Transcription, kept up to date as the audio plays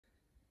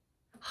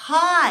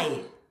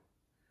Hi.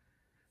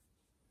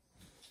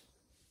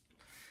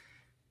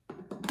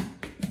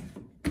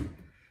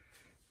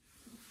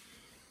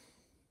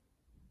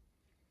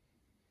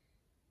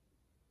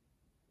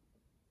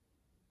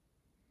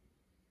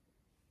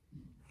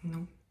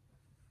 No.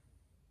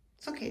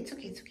 It's okay, it's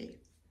okay, it's okay.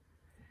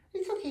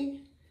 It's okay.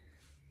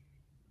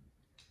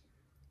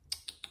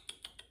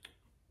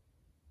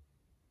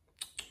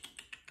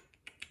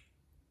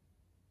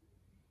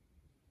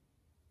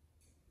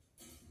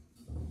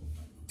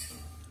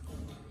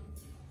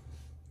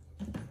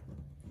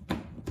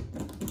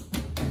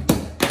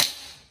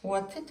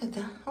 What is it?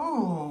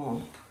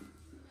 Oh.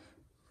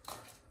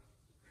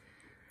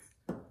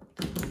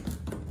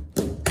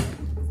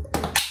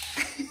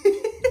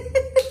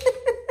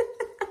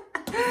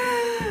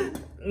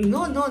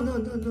 No, no, no,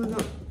 no, no, no.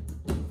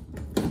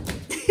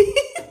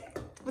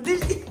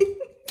 Подожди.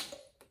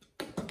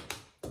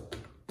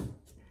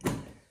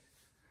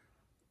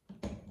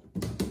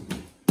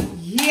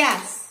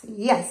 Yes,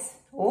 yes.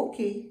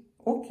 Okay,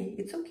 okay,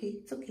 it's okay,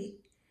 it's okay.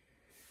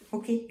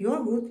 Okay,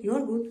 you're good,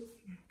 you're good.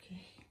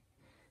 Okay,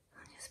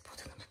 I'll just put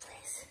it in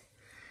place.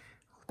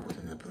 I'll put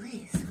it in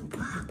place.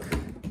 Back.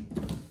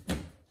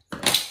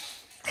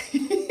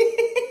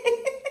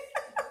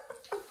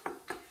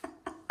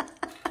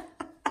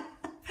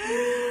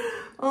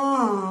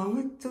 Oh,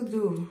 what to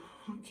do?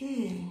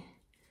 Okay.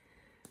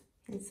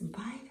 It's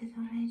bited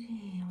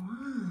already.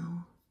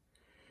 Wow.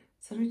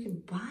 It's already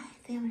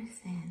bite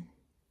everything.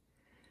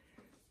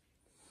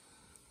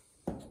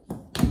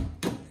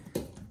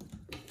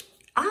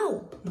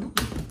 Ау! Ну,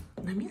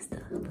 на место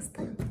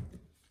поставим.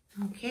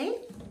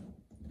 Okay.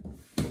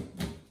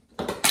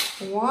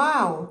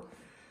 Wow.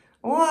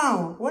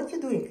 Wow. What you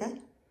doing, huh?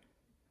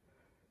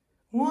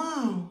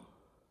 Wow.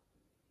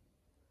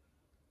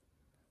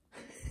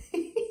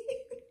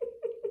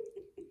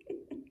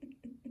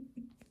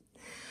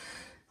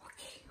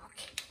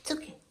 It's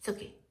okay, it's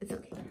okay, it's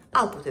okay.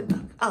 I'll put it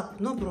back.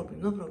 No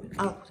problem, no problem.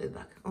 I'll put it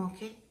back,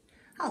 okay?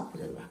 I'll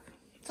put it back.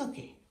 It's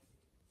okay.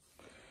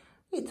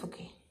 It's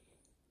okay.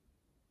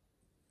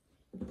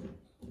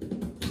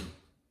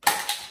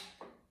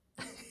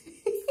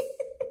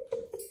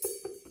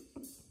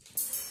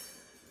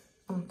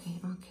 Okay,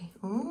 okay.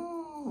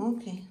 Oh,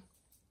 okay.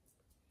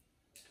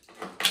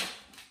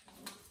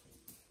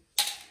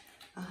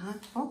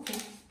 Okay,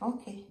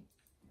 okay.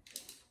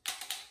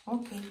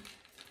 Okay.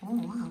 Oh,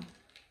 wow.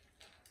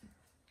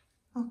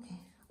 Okay,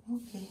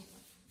 okay.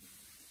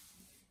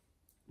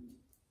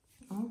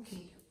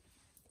 Okay.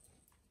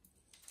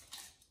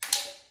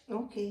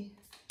 Okay.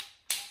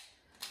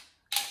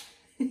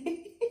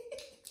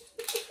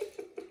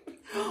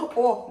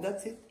 Oh,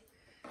 that's it.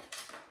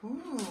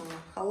 Oh,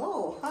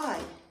 hello, hi.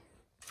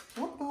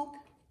 Knock, knock.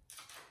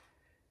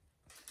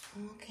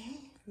 Okay,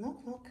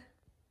 knock, knock.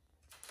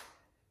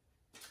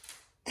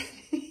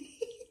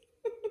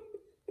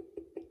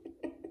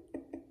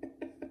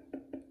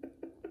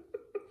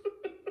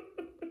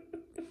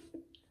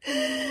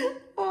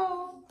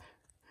 Oh.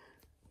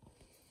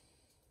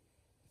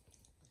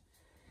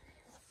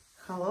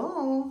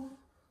 Hello.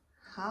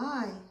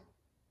 Hi.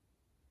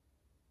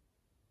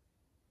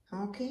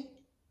 Okay.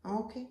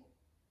 Okay.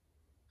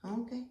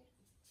 Okay.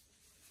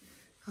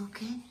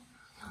 Okay.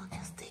 I'll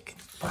just take it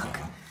back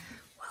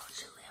while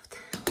she left.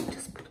 I'll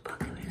just put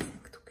back everything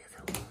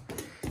together.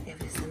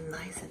 Everything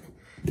nice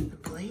in the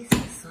place.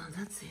 So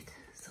that's it.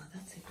 So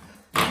that's it.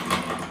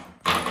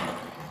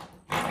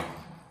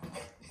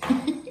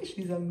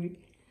 She's hungry.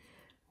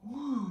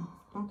 Wow.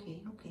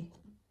 Okay. Okay.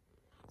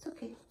 It's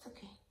okay. It's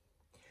okay.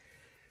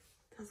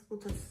 That's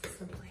good. That's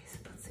the place.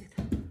 That's it.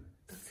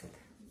 That's it.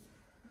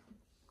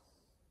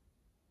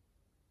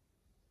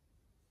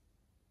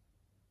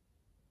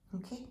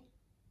 Okay.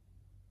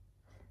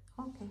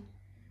 Okay.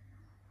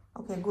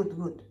 Okay, good,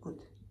 good, good.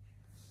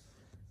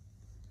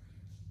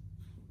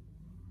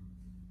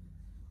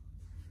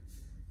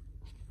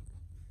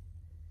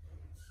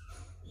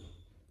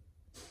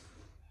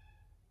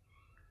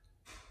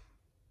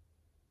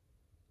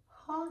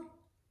 Hi.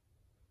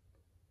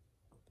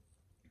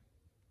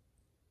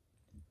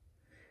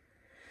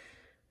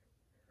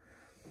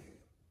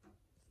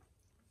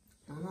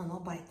 No, no, no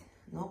bite.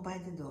 No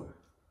bite the door.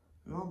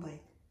 No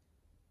bite.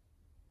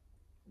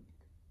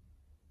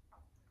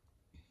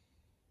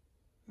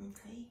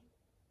 Okay.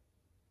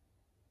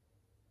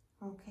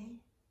 Okay.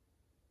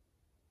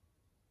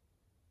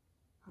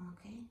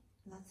 Okay.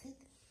 That's it.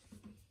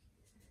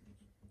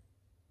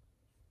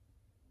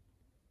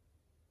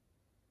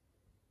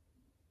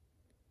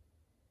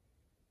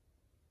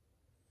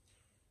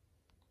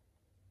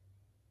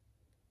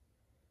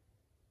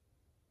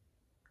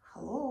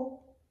 Hello.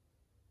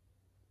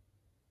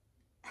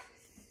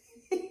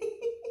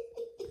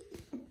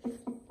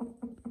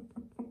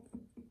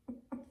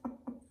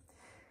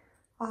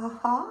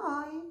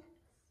 Hi.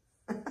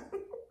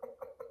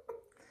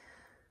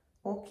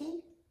 Okay.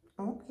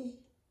 Okay.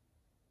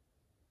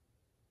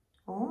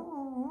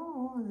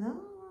 Oh, no.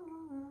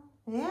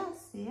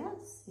 Yes,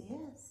 yes,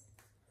 yes.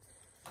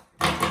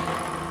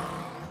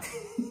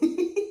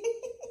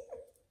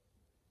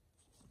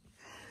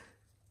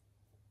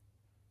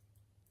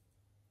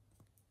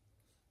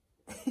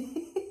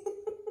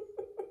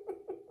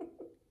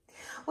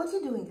 What are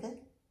you doing, huh?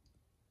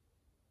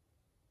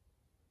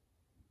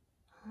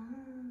 Ah.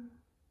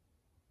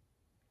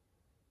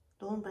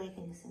 Don't break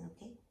anything,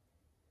 okay?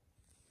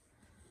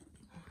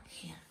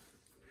 Here.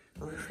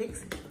 We'll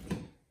fix it.